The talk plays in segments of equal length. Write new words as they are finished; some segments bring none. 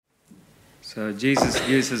So Jesus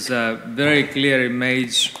gives us a very clear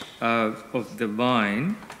image of the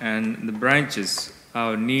vine and the branches,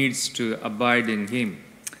 our needs to abide in Him.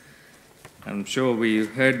 I'm sure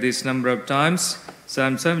we've heard this number of times, so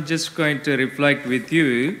I'm just going to reflect with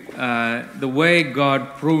you the way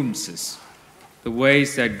God prunes us, the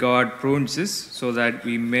ways that God prunes us so that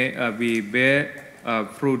we bear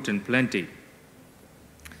fruit in plenty.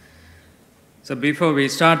 So before we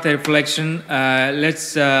start the reflection,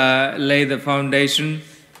 let's lay the foundation.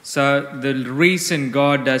 So the reason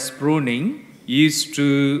God does pruning is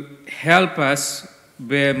to help us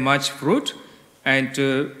bear much fruit and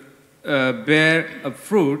to bear a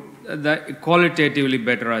fruit that qualitatively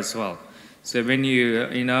better as well. So when you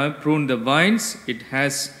prune the vines, it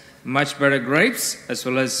has much better grapes as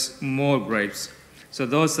well as more grapes. So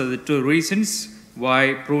those are the two reasons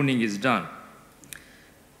why pruning is done.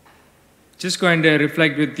 Just going to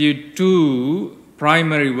reflect with you two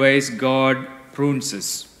primary ways God prunes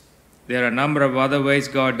us. There are a number of other ways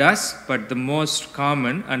God does, but the most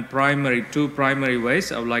common and two primary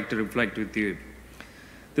ways I would like to reflect with you.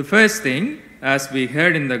 The first thing, as we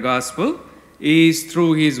heard in the gospel, is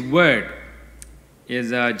through His word.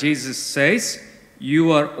 As Jesus says,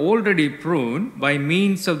 "You are already pruned by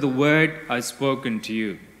means of the word I've spoken to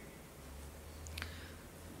you."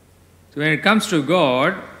 So when it comes to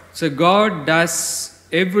God, so God does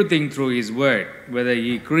everything through His word. Whether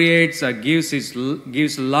He creates or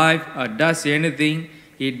gives life or does anything,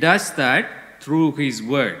 He does that through His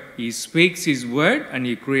word. He speaks His word and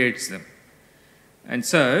He creates them.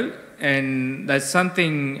 And that's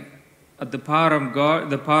something at the power of God,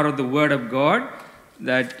 the power of the word of God,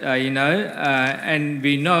 that and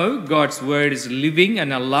we know God's word is living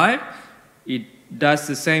and alive. It does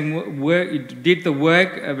the same work. It did the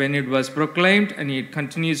work when it was proclaimed, and it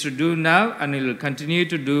continues to do now, and it will continue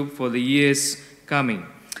to do for the years coming.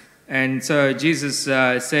 And so Jesus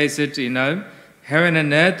says it, heaven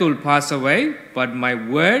and earth will pass away, but my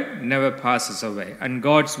word never passes away. And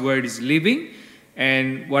God's word is living,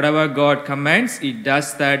 and whatever God commands, He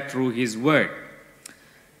does that through His word.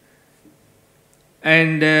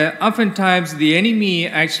 And oftentimes the enemy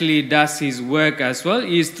actually does his work as well,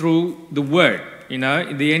 is through the word.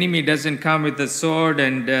 The enemy doesn't come with a sword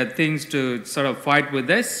and things to sort of fight with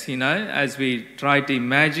us, as we try to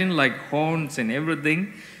imagine, like horns and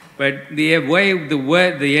everything. But the way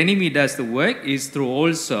the enemy does the work is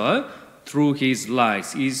through his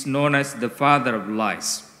lies. He's known as the father of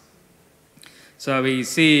lies. So we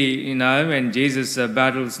see, when Jesus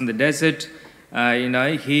battles in the desert,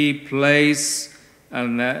 He plays.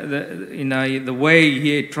 The way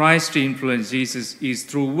He tries to influence Jesus is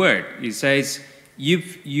through word. He says,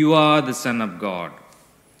 "If you are the Son of God."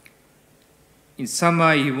 In some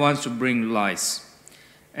way, He wants to bring lies.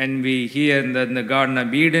 And we hear in the Garden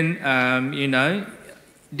of Eden,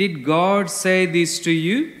 did God say this to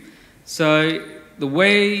you? So the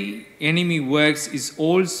way enemy works is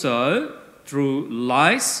also through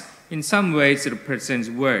lies. In some ways, it represents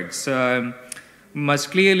words. We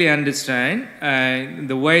must clearly understand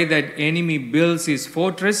the way that enemy builds his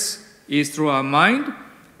fortress is through our mind,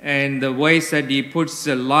 and the ways that he puts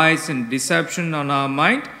the lies and deception on our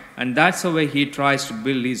mind, and that's the way he tries to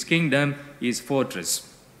build his kingdom, his fortress.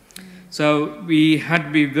 So we had to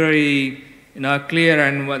be very clear,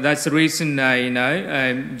 and that's the reason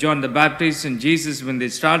John the Baptist and Jesus, when they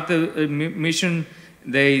start the mission,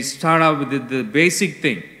 they start out with the basic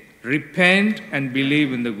thing: repent and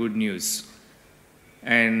believe in the good news.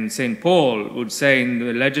 And St. Paul would say in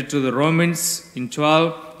the letter to the Romans in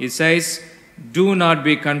 12, he says, "Do not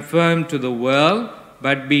be conformed to the world,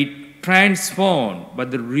 but be transformed by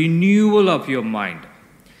the renewal of your mind."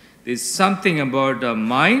 There's something about our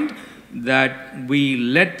mind that we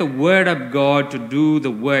let the word of God to do the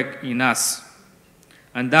work in us.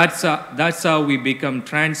 And that's how we become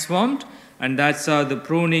transformed, and that's how the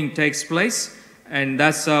pruning takes place, and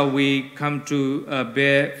that's how we come to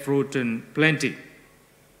bear fruit in plenty.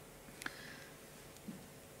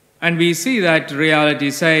 And we see that reality.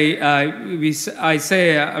 I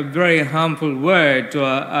say a very harmful word to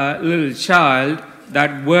a little child.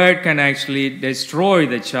 That word can actually destroy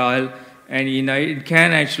the child, and it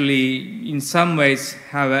can actually, in some ways,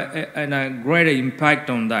 have a greater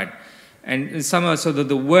impact on that. And somehow, so that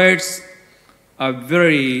the words are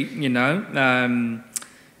very,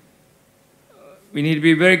 we need to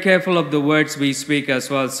be very careful of the words we speak as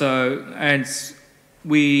well. So, and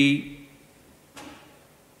we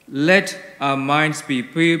let our minds be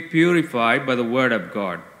purified by the word of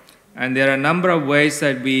God. And there are a number of ways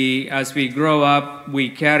that as we grow up, we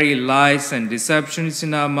carry lies and deceptions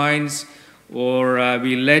in our minds, or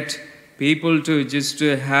we let people to just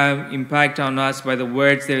to have impact on us by the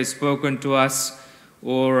words they have spoken to us,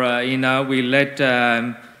 or we let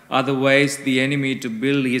other ways the enemy to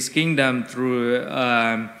build his kingdom through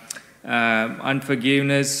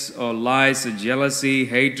unforgiveness or lies or jealousy,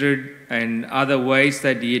 hatred, and other ways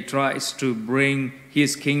that he tries to bring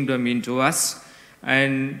his kingdom into us.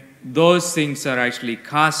 And those things are actually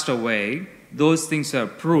cast away. Those things are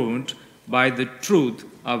pruned by the truth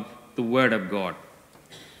of the Word of God.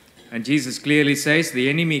 And Jesus clearly says, the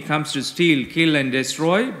enemy comes to steal, kill, and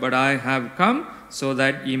destroy, but I have come so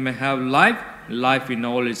that ye may have life, life in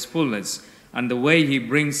all its fullness. And the way he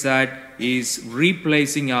brings that is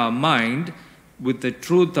replacing our mind with the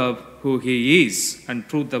truth of who he is and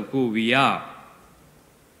truth of who we are.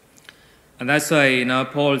 And that's why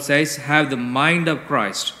Paul says, have the mind of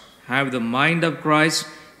Christ. Have the mind of Christ.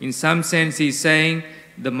 In some sense, he's saying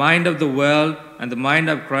the mind of the world and the mind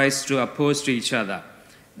of Christ to oppose to each other.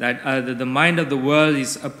 That the mind of the world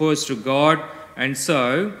is opposed to God, and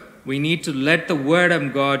so we need to let the Word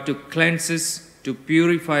of God to cleanse us, to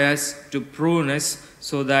purify us, to prune us,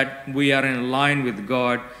 so that we are in line with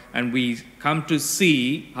God and we come to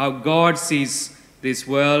see how God sees this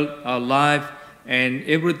world, our life, and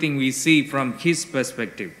everything we see from His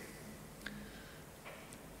perspective.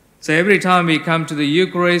 So every time we come to the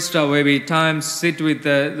Eucharist or every time sit with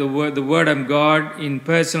the Word of God in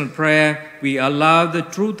personal prayer, we allow the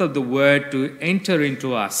truth of the Word to enter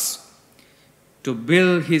into us, to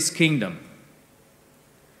build His kingdom.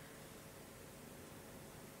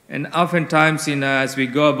 And oftentimes, as we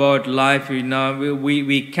go about life,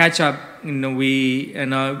 we catch up,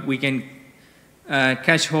 we can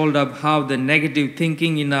catch hold of how the negative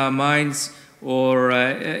thinking in our minds or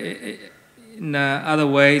in other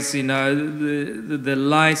ways, the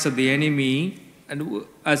lies of the enemy, and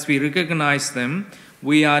as we recognize them,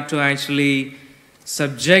 we are to actually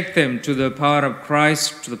subject them to the power of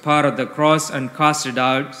Christ, to the power of the cross, and cast it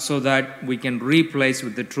out so that we can replace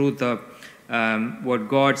with the truth of what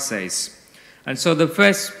God says. And so the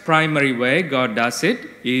first primary way God does it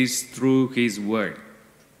is through His Word.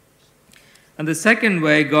 And the second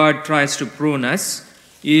way God tries to prune us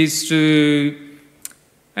is to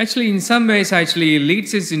actually, in some ways, actually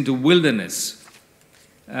leads us into wilderness.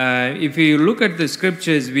 If you look at the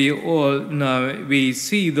scriptures, we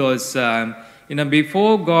see those,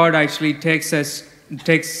 before God actually takes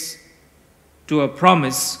to a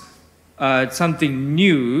promise, something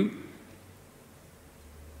new,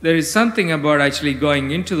 there is something about actually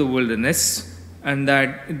going into the wilderness, and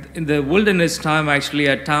that in the wilderness time actually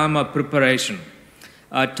a time of preparation,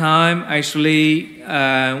 a time actually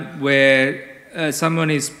where someone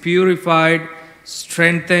is purified,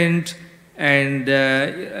 strengthened, and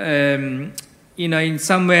in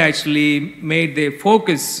some way actually made their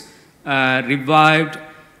focus revived,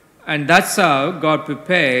 and that's how God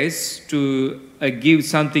prepares to give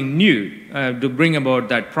something new to bring about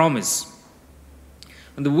that promise.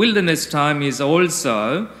 And the wilderness time is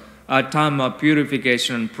also a time of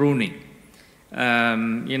purification and pruning.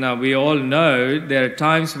 We all know there are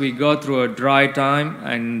times we go through a dry time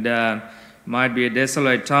and might be a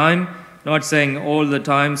desolate time. Not saying all the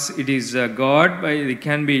times it is God, but it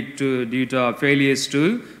can be due to our failures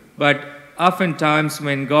too. But oftentimes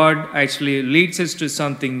when God actually leads us to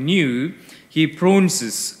something new, He prunes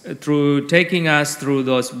us through taking us through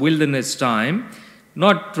those wilderness time.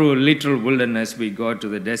 Not through literal wilderness we go to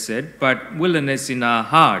the desert, but wilderness in our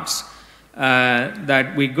hearts.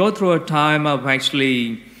 That we go through a time of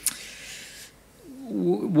actually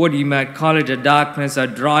what you might call it, a darkness, a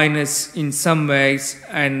dryness in some ways,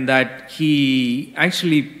 and that He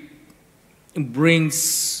actually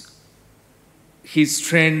brings His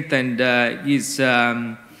strength and His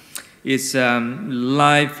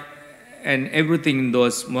life and everything in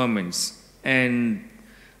those moments. And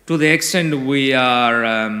to the extent we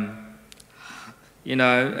are,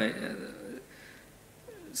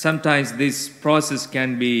 sometimes this process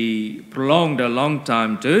can be prolonged a long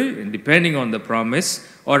time too, depending on the promise,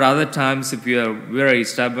 or other times if you are very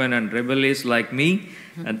stubborn and rebellious like me,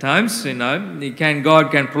 at times,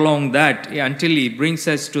 God can prolong that until He brings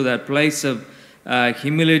us to that place of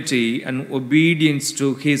humility and obedience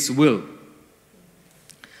to His will.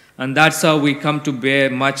 And that's how we come to bear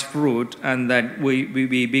much fruit, and that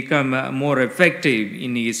we become more effective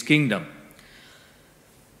in His kingdom.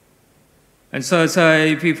 And so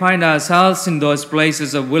if we find ourselves in those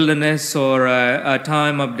places of wilderness or a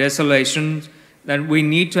time of desolation, then we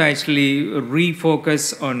need to actually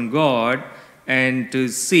refocus on God and to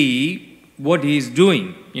see what He is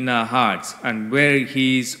doing in our hearts and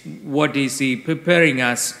what is He preparing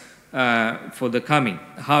us for the coming,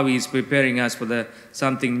 how He is preparing us for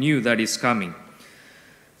something new that is coming.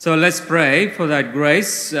 So let's pray for that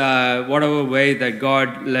grace, whatever way that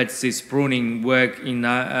God lets this pruning work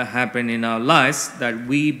happen in our lives, that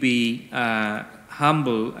we be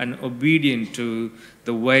humble and obedient to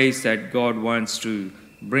the ways that God wants to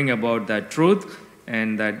bring about that truth,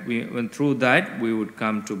 and that through that we would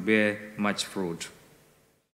come to bear much fruit.